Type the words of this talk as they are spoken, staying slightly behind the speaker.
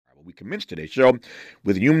We commence today's show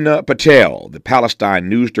with Yumna Patel, the Palestine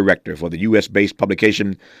News Director for the U.S.-based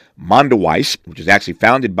publication Mondoweiss, which is actually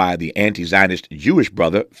founded by the anti-Zionist Jewish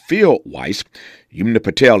brother Phil Weiss. Yumna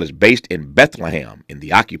Patel is based in Bethlehem in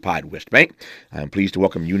the occupied West Bank. I am pleased to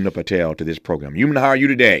welcome Yumna Patel to this program. Yumna, how are you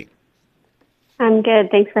today? I'm good.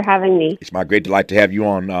 Thanks for having me. It's my great delight to have you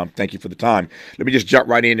on. Thank you for the time. Let me just jump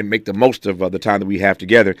right in and make the most of the time that we have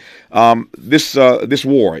together. This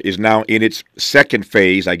war is now in its second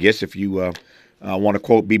phase, I guess, if you want to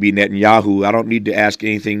quote Bibi Netanyahu. I don't need to ask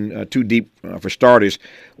anything too deep for starters.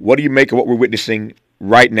 What do you make of what we're witnessing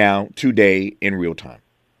right now, today, in real time?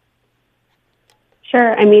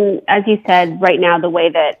 Sure. I mean, as you said, right now, the way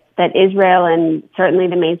that Israel and certainly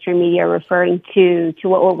the mainstream media are referring to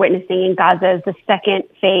what we're witnessing in Gaza is the second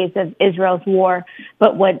phase of Israel's war.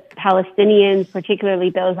 But what Palestinians,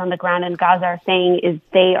 particularly those on the ground in Gaza, are saying is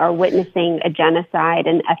they are witnessing a genocide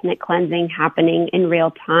and ethnic cleansing happening in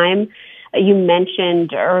real time. You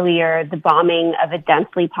mentioned earlier the bombing of a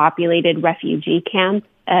densely populated refugee camp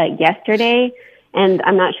yesterday. And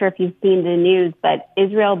I'm not sure if you've seen the news, but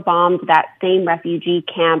Israel bombed that same refugee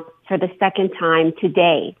camp for the second time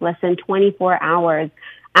today, less than 24 hours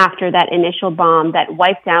after that initial bomb that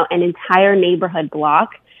wiped out an entire neighborhood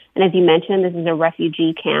block. And as you mentioned, this is a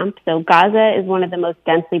refugee camp. So Gaza is one of the most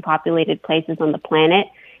densely populated places on the planet.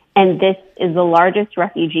 And this is the largest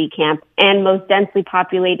refugee camp and most densely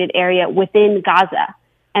populated area within Gaza.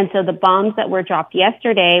 And so the bombs that were dropped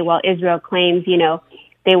yesterday, while Israel claims,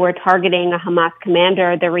 they were targeting a Hamas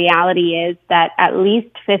commander, the reality is that at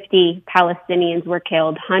least 50 Palestinians were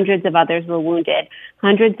killed. Hundreds of others were wounded.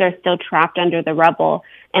 Hundreds are still trapped under the rubble.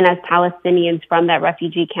 And as Palestinians from that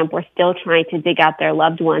refugee camp were still trying to dig out their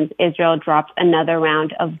loved ones, Israel dropped another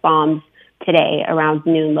round of bombs today around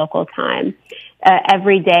noon local time.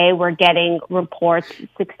 Every day we're getting reports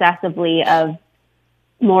successively of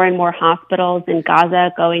more and more hospitals in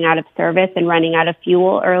Gaza going out of service and running out of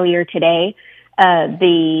fuel. Earlier today,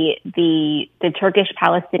 the Turkish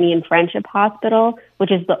Palestinian Friendship Hospital,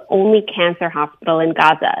 which is the only cancer hospital in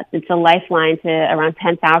Gaza. It's a lifeline to around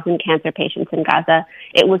 10,000 cancer patients in Gaza.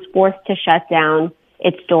 It was forced to shut down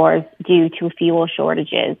its doors due to fuel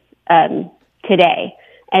shortages today.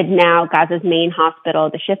 And now Gaza's main hospital,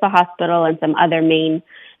 the Shifa Hospital, and some other main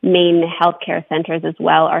healthcare centers as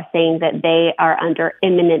well are saying that they are under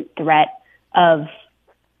imminent threat of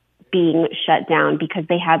being shut down because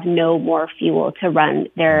they have no more fuel to run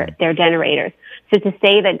their generators. So to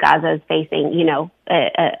say that Gaza is facing,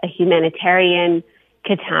 a humanitarian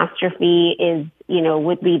catastrophe is,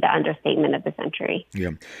 would be the understatement of the century.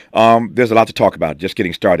 Yeah. There's a lot to talk about. Just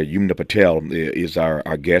getting started. Yumna Patel is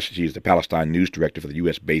our guest. She's the Palestine News Director for the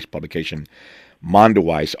U.S.-based publication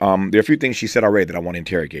Mondoweiss. There are a few things she said already that I want to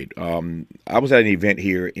interrogate. I was at an event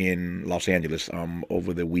here in Los Angeles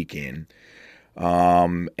over the weekend.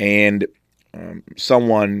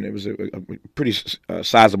 Someone, it was a pretty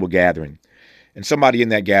sizable gathering, and somebody in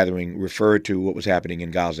that gathering referred to what was happening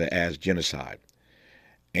in Gaza as genocide.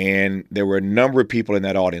 And there were a number of people in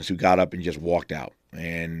that audience who got up and just walked out.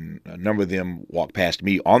 And a number of them walked past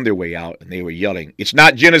me on their way out, and they were yelling, "It's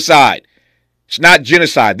not genocide. It's not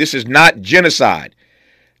genocide. This is not genocide."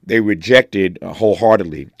 They rejected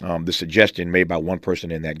wholeheartedly the suggestion made by one person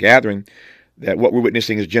in that gathering that what we're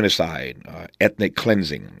witnessing is genocide, ethnic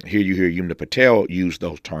cleansing. Here you hear Yumna Patel use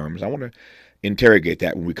those terms. I want to interrogate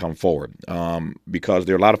that when we come forward, because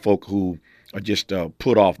there are a lot of folk who are just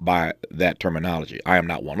put off by that terminology. I am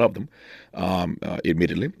not one of them,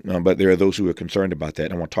 admittedly, but there are those who are concerned about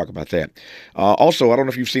that. I want to talk about that. Also, I don't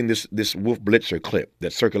know if you've seen this Wolf Blitzer clip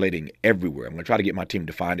that's circulating everywhere. I'm going to try to get my team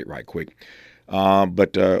to find it right quick.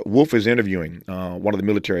 But Wolf is interviewing one of the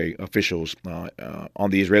military officials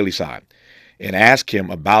on the Israeli side, and ask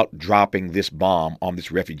him about dropping this bomb on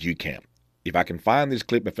this refugee camp. If I can find this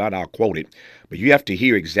clip, if not, I'll quote it. But you have to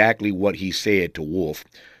hear exactly what he said to Wolf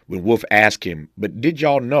when Wolf asked him, "But did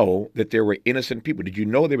y'all know that there were innocent people? Did you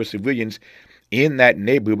know there were civilians in that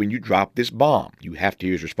neighborhood when you dropped this bomb?" You have to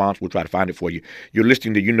hear his response. We'll try to find it for you. You're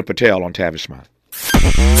listening to Yumna Patel on Tavis Smiley.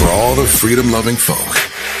 For all the freedom-loving folk,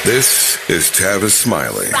 this is Tavis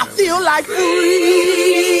Smiley. I feel like freedom.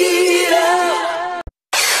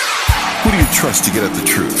 Who do you trust to get at the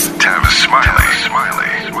truth? Tavis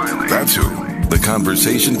Smiley. That's who. The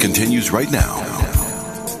conversation continues right now.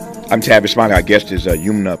 I'm Tavis Smiley. Our guest is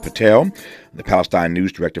Yumna Patel, the Palestine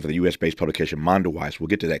News Director for the U.S.-based publication Mondoweiss. We'll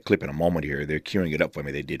get to that clip in a moment here. They're queuing it up for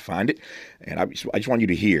me. They did find it. And I just want you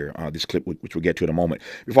to hear this clip, which we'll get to in a moment.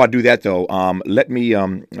 Before I do that, though, let me,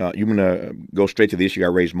 Yumna, go straight to the issue I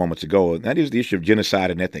raised moments ago. And that is the issue of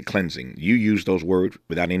genocide and ethnic cleansing. You use those words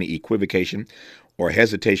without any equivocation or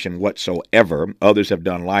hesitation whatsoever. Others have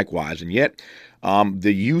done likewise. And yet,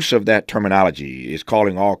 the use of that terminology is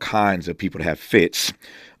calling all kinds of people to have fits.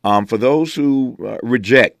 For those who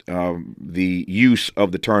reject the use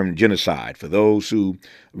of the term genocide, for those who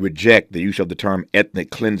reject the use of the term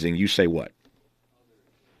ethnic cleansing, you say what?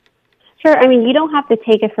 Sure. I mean, you don't have to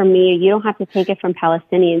take it from me. You don't have to take it from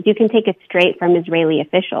Palestinians. You can take it straight from Israeli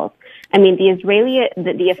officials. I mean,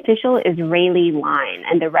 the official Israeli line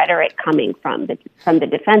and the rhetoric coming from the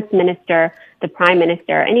defense minister, the prime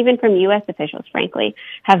minister, and even from U.S. officials, frankly,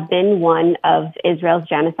 have been one of Israel's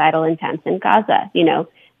genocidal intents in Gaza. You know,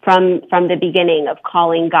 from the beginning of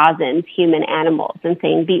calling Gazans human animals and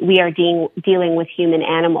saying we are dealing with human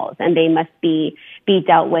animals and they must be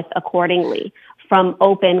dealt with accordingly. From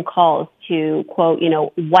open calls to, quote,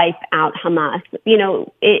 wipe out Hamas.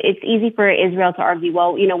 It's easy for Israel to argue,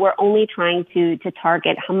 well, we're only trying to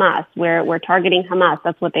target Hamas. We're targeting Hamas.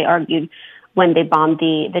 That's what they argued when they bombed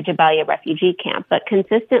the Jabalia refugee camp. But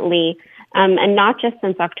consistently, and not just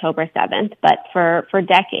since October 7th, but for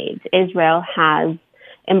decades, Israel has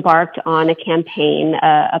embarked on a campaign,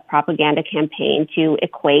 a propaganda campaign to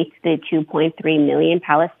equate the 2.3 million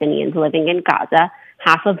Palestinians living in Gaza,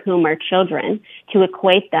 half of whom are children, to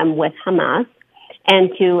equate them with Hamas and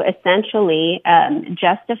to essentially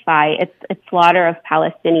justify its slaughter of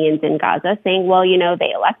Palestinians in Gaza, saying, well,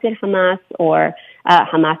 they elected Hamas or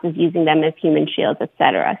Hamas is using them as human shields,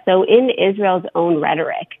 etc. So in Israel's own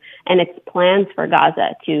rhetoric and its plans for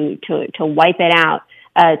Gaza to wipe it out,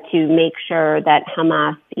 to make sure that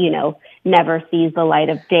Hamas, never sees the light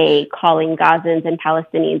of day, calling Gazans and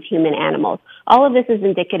Palestinians human animals. All of this is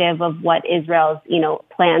indicative of what Israel's,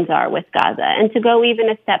 plans are with Gaza. And to go even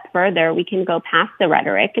a step further, we can go past the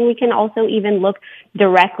rhetoric and we can also even look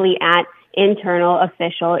directly at internal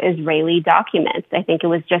official Israeli documents. I think it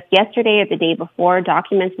was just yesterday or the day before,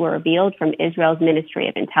 documents were revealed from Israel's Ministry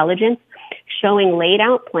of Intelligence showing laid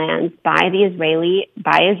out plans by Israeli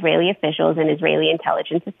officials and Israeli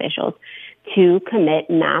intelligence officials to commit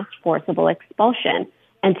mass forcible expulsion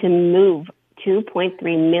and to move 2.3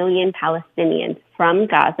 million Palestinians from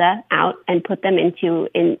Gaza out and put them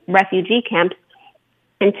in refugee camps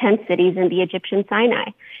in 10 cities in the Egyptian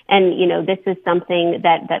Sinai. And, this is something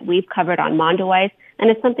that we've covered on Mondoweiss, and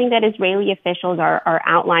it's something that Israeli officials are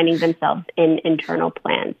outlining themselves in internal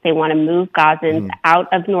plans. They want to move Gazans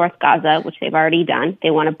out of North Gaza, which they've already done.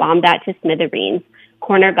 They want to bomb that to smithereens,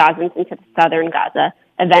 corner Gazans into southern Gaza,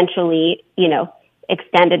 eventually,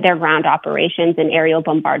 extended their ground operations and aerial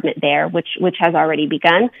bombardment there, which has already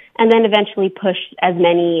begun, and then eventually push as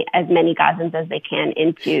many Gazans as they can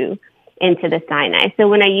into the Sinai. So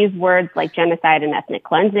when I use words like genocide and ethnic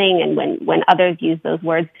cleansing, and when others use those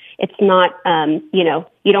words, it's not,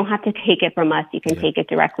 you don't have to take it from us. You can take it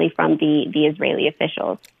directly from the Israeli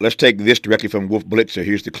officials. Let's take this directly from Wolf Blitzer.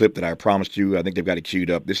 Here's the clip that I promised you. I think they've got it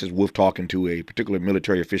queued up. This is Wolf talking to a particular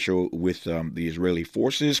military official with the Israeli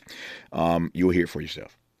forces. You'll hear it for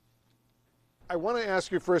yourself. I want to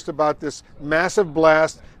ask you first about this massive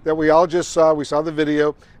blast that we all just saw. We saw the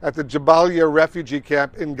video at the Jabalia refugee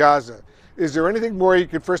camp in Gaza. Is there anything more you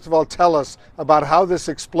could first of all tell us about how this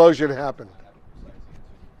explosion happened?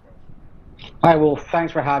 Hi, Wolf.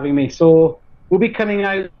 Thanks for having me. So we'll be coming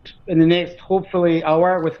out in the next, hopefully,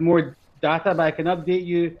 hour with more data, but I can update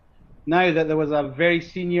you now that there was a very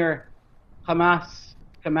senior Hamas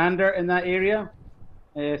commander in that area.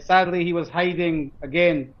 Sadly, he was hiding,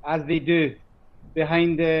 again, as they do,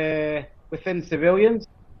 behind within civilians.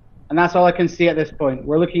 And that's all I can say at this point.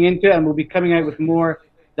 We're looking into it, and we'll be coming out with more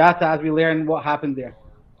data as we learn what happened there.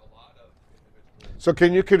 So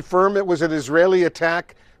can you confirm it was an Israeli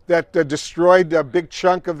attack that destroyed a big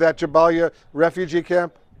chunk of that Jabalia refugee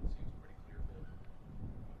camp?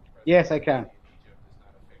 Yes, I can.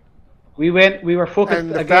 We were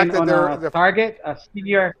focused again on a target, a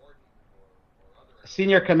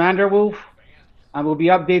senior commander, Wolf, and we'll be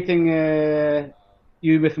updating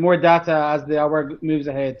you with more data as the hour moves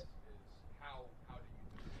ahead.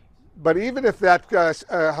 But even if that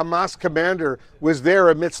Hamas commander was there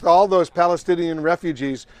amidst all those Palestinian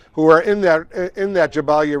refugees who are in that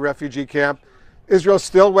Jabalia refugee camp, Israel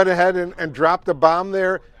still went ahead and dropped a bomb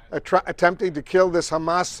there, attempting to kill this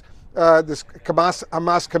Hamas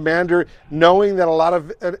commander, knowing that a lot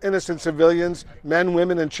of innocent civilians, men,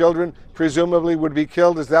 women, and children, presumably would be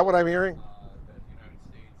killed. Is that what I'm hearing?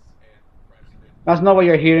 That's not what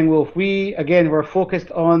you're hearing, Wolf. We're focused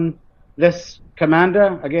on this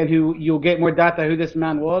commander, again, who you'll get more data who this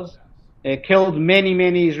man was. Killed many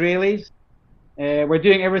Israelis. We're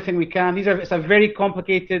doing everything we can. It's a very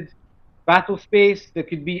complicated battle space. There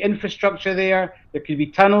could be infrastructure there. There could be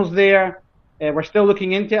tunnels there. We're still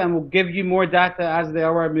looking into it, and we'll give you more data as the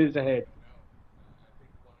hour moves ahead.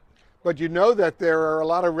 But you know that there are a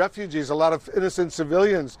lot of refugees, a lot of innocent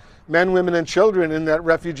civilians, men, women, and children in that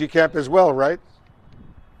refugee camp as well, right?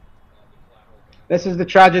 This is the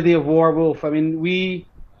tragedy of war, Wolf. I mean,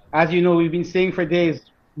 as you know, we've been saying for days,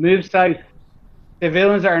 move south.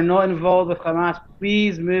 Civilians that are not involved with Hamas,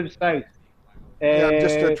 please move south. Yeah, I'm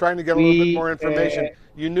just trying to get a little bit more information.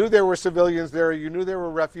 You knew there were civilians there, you knew there were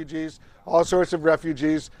refugees, all sorts of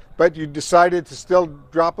refugees, but you decided to still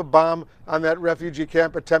drop a bomb on that refugee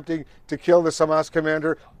camp attempting to kill the Hamas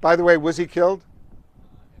commander. By the way, was he killed?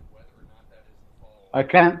 I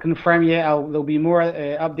can't confirm yet. There'll be more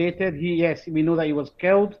updated. Yes, we know that he was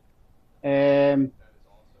killed.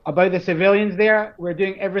 About the civilians there, we're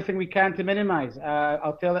doing everything we can to minimize.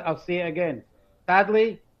 I'll say it again.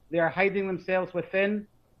 Sadly, they are hiding themselves within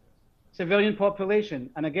civilian population.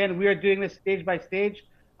 And again, we are doing this stage by stage,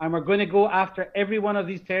 and we're going to go after every one of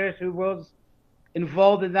these terrorists who was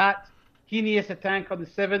involved in that heinous attack on the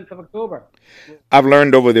 7th of October. I've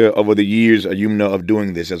learned over the years, Yumna, of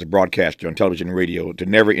doing this as a broadcaster on television and radio, to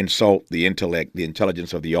never insult the intellect, the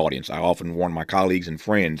intelligence of the audience. I often warn my colleagues and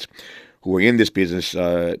friends who are in this business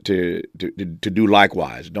to do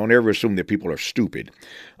likewise. Don't ever assume that people are stupid.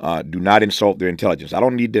 Do not insult their intelligence. I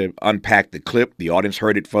don't need to unpack the clip. The audience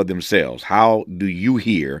heard it for themselves. How do you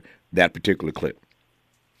hear that particular clip?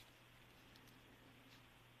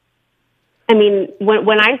 I mean,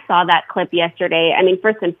 when I saw that clip yesterday, I mean,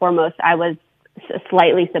 first and foremost, I was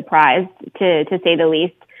slightly surprised, to say the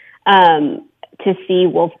least, to see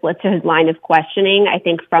Wolf Blitzer's line of questioning. I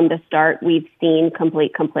think from the start, we've seen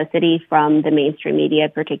complete complicity from the mainstream media,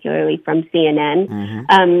 particularly from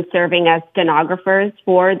CNN, serving as stenographers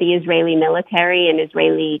for the Israeli military and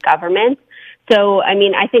Israeli government. So, I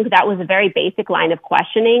mean, I think that was a very basic line of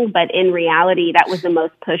questioning, but in reality, that was the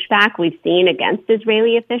most pushback we've seen against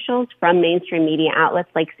Israeli officials from mainstream media outlets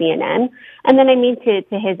like CNN. And then, I mean,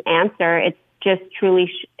 to his answer, it's just truly,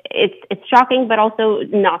 it's shocking, but also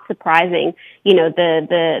not surprising. You know,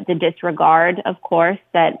 the disregard, of course,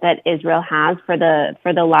 that Israel has for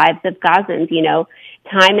the lives of Gazans. You know,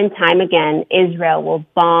 time and time again, Israel will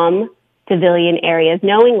bomb civilian areas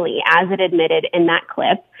knowingly, as it admitted in that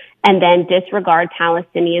clip, and then disregard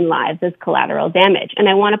Palestinian lives as collateral damage. And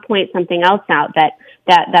I want to point something else out that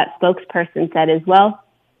spokesperson said as well,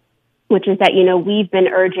 which is that, you know, we've been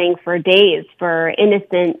urging for days for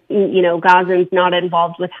innocent, you know, Gazans not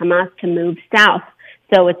involved with Hamas to move south.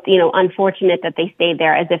 So it's, you know, unfortunate that they stayed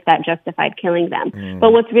there, as if that justified killing them.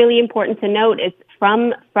 But what's really important to note is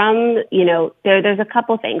from, you know, there's a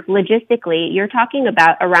couple things. Logistically, you're talking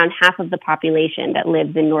about around half of the population that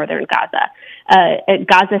lives in northern Gaza.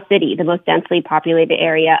 Gaza City, the most densely populated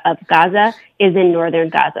area of Gaza, is in northern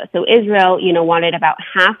Gaza. So Israel, you know, wanted about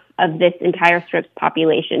half of this entire strip's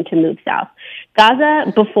population to move south.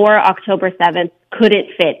 Gaza, before October 7th, couldn't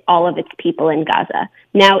fit all of its people in Gaza.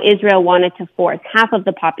 Now Israel wanted to force half of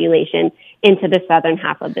the population into the southern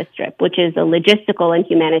half of the strip, which is a logistical and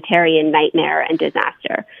humanitarian nightmare and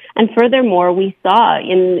disaster. And furthermore, we saw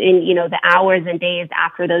in you know, the hours and days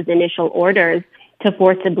after those initial orders to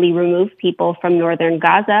forcibly remove people from northern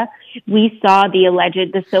Gaza, we saw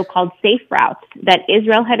the so-called safe routes that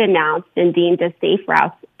Israel had announced and deemed as safe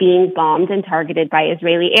routes being bombed and targeted by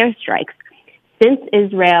Israeli airstrikes. Since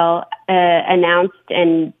Israel announced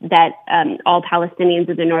and that all Palestinians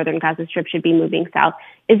of the northern Gaza Strip should be moving south,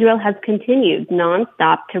 Israel has continued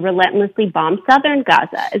nonstop to relentlessly bomb southern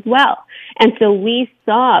Gaza as well. And so we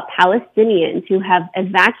saw Palestinians who have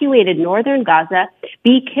evacuated northern Gaza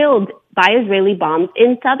be killed by Israeli bombs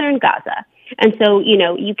in southern Gaza. And so, you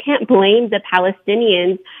know, you can't blame the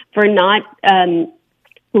Palestinians for not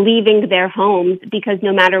leaving their homes, because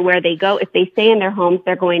no matter where they go, if they stay in their homes,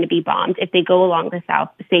 they're going to be bombed. If they go along the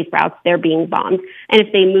safe routes, they're being bombed. And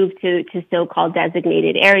if they move to so-called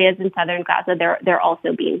designated areas in southern Gaza, they're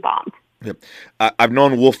also being bombed. Yep. I've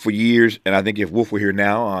known Wolf for years, and I think if Wolf were here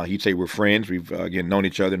now, he'd say we're friends. We've, again, known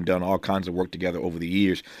each other and done all kinds of work together over the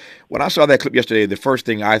years. When I saw that clip yesterday, the first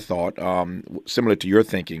thing I thought, similar to your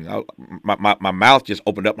thinking, my mouth just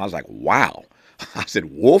opened up, and I was like, wow. I said,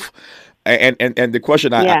 Wolf? And the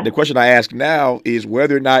question I ask now is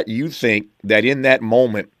whether or not you think that in that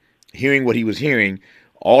moment, hearing what he was hearing,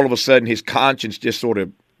 all of a sudden his conscience just sort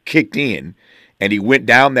of kicked in and he went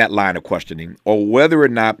down that line of questioning, or whether or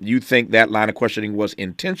not you think that line of questioning was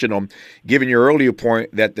intentional, given your earlier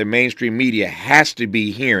point that the mainstream media has to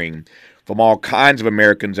be hearing from all kinds of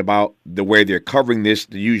Americans about the way they're covering this,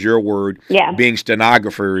 to use your word, being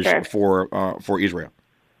stenographers for Israel.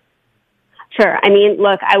 Sure. I mean,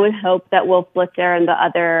 look, I would hope that Wolf Blitzer and the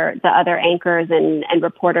other anchors and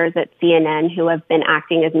reporters at CNN who have been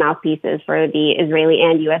acting as mouthpieces for the Israeli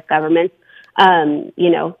and U.S. governments,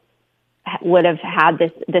 would have had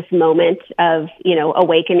this moment of,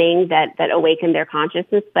 awakening that awakened their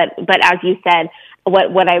consciousness. But as you said,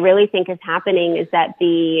 what I really think is happening is that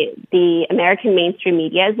the American mainstream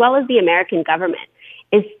media, as well as the American government,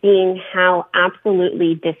 is seeing how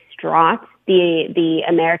absolutely distraught the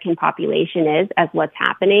American population is as what's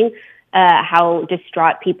happening, how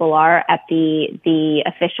distraught people are at the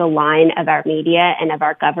official line of our media and of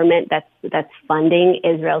our government that's funding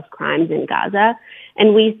Israel's crimes in Gaza.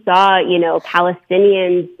 And we saw,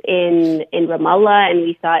 Palestinians in Ramallah, and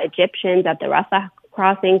we saw Egyptians at the Rafah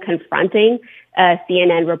crossing confronting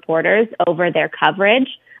CNN reporters over their coverage.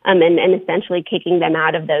 And essentially kicking them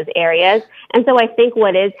out of those areas. And so I think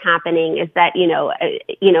what is happening is that,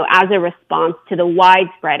 as a response to the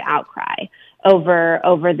widespread outcry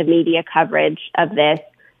over the media coverage of this,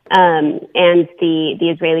 and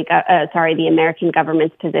the American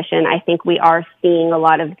government's position, I think we are seeing a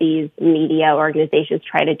lot of these media organizations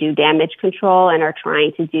try to do damage control and are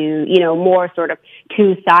trying to do, more sort of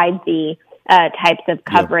two-sidesy types of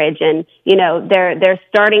coverage. And, they're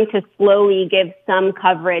starting to slowly give some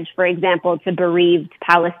coverage, for example, to bereaved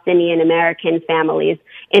Palestinian American families,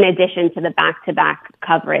 in addition to the back-to-back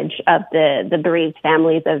coverage of the bereaved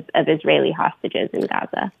families of Israeli hostages in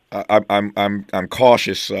Gaza. I'm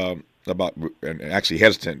cautious about, and actually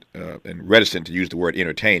hesitant and reticent to use the word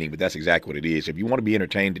entertaining, but that's exactly what it is. If you want to be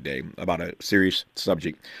entertained today about a serious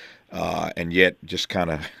subject, and yet just kind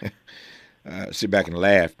of sit back and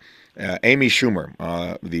laugh, Amy Schumer,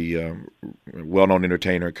 the well-known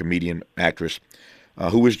entertainer, comedian, actress,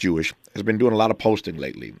 who is Jewish, has been doing a lot of posting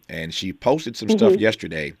lately. And she posted some stuff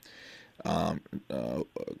yesterday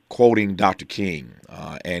quoting Dr. King.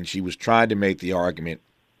 And she was trying to make the argument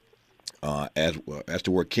as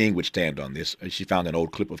to where King would stand on this. She found an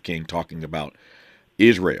old clip of King talking about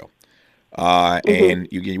Israel. And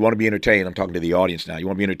you want to be entertained. I'm talking to the audience now. You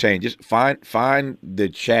want to be entertained. Just find the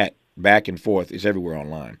chat back and forth. It's everywhere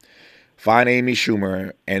online. Find Amy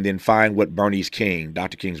Schumer and then find what Bernice King,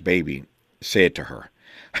 Dr. King's baby, said to her.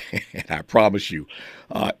 And I promise you,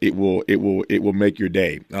 it will make your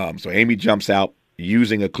day. So Amy jumps out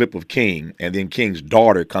using a clip of King, and then King's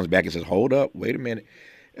daughter comes back and says, "Hold up, wait a minute.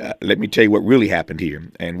 Let me tell you what really happened here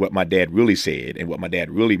and what my dad really said and what my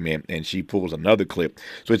dad really meant." And she pulls another clip.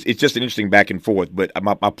 So it's just an interesting back and forth. But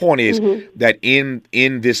my point is that in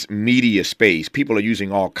this media space, people are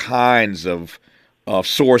using all kinds of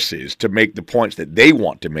sources to make the points that they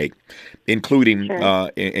want to make, including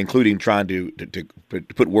trying to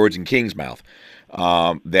put words in King's mouth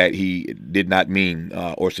that he did not mean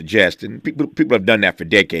or suggest. And people have done that for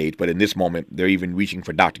decades, but in this moment, they're even reaching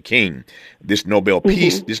for Dr. King, this Nobel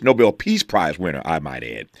Peace Prize winner, I might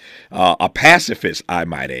add, a pacifist, I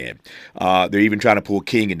might add. They're even trying to pull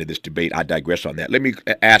King into this debate. I digress on that. Let me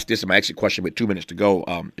ask this. I'm going to ask you a question with 2 minutes to go,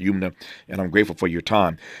 Yumna, and I'm grateful for your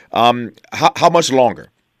time. How much longer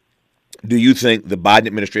do you think the Biden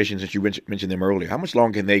administration, since you mentioned them earlier, how much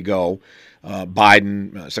longer can they go?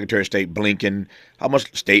 Biden, Secretary of State Blinken, how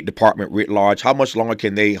much State Department writ large, how much longer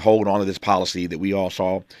can they hold on to this policy that we all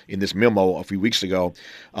saw in this memo a few weeks ago,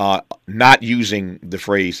 not using the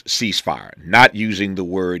phrase ceasefire, not using the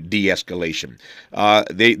word de-escalation?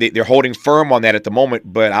 They're holding firm on that at the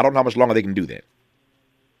moment, but I don't know how much longer they can do that.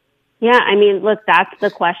 Yeah, I mean, look, that's the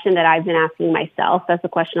question that I've been asking myself. That's the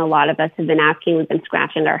question a lot of us have been asking. We've been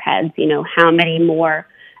scratching our heads. How many more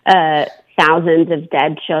thousands of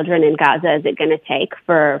dead children in Gaza is it going to take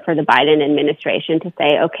for the Biden administration to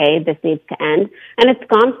say, okay, this needs to end? And it's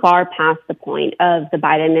gone far past the point of the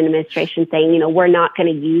Biden administration saying, we're not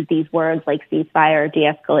going to use these words like ceasefire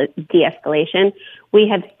or de-escalation. We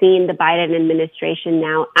have seen the Biden administration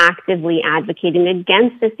now actively advocating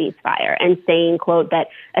against a ceasefire and saying, quote, that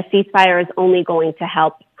a ceasefire is only going to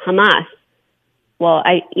help Hamas. Well,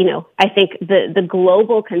 I think the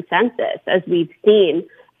global consensus, as we've seen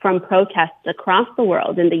from protests across the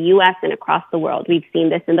world, in the U.S. and across the world, we've seen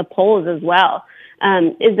this in the polls as well,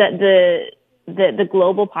 is that the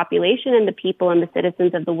global population and the people and the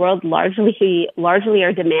citizens of the world largely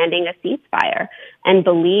are demanding a ceasefire and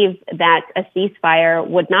believe that a ceasefire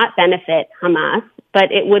would not benefit Hamas,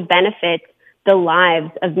 but it would benefit the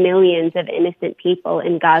lives of millions of innocent people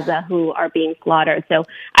in Gaza who are being slaughtered. So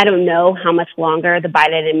I don't know how much longer the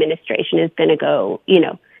Biden administration is going to go,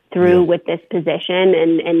 through with this position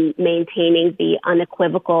and maintaining the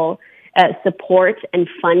unequivocal support and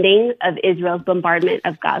funding of Israel's bombardment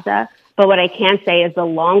of Gaza. But what I can say is the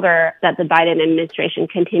longer that the Biden administration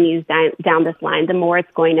continues down this line, the more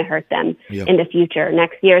it's going to hurt them in the future.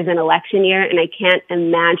 Next year is an election year, and I can't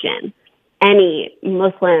imagine any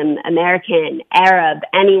Muslim, American, Arab,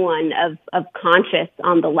 anyone of conscience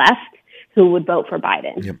on the left who would vote for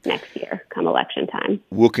Biden next year come election time.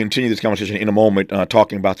 We'll continue this conversation in a moment,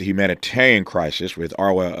 talking about the humanitarian crisis with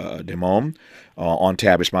Arwa Demom on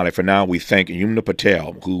Tavis, Smiley. For now, we thank Yumna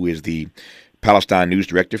Patel, who is the Palestine News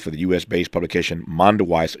Director for the U.S.-based publication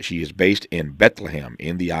Mondoweiss. She is based in Bethlehem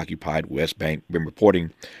in the occupied West Bank. Been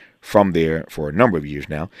reporting from there for a number of years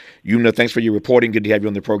now. Yumna, thanks for your reporting. Good to have you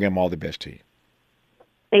on the program. All the best to you.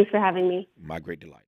 Thanks for having me. My great delight.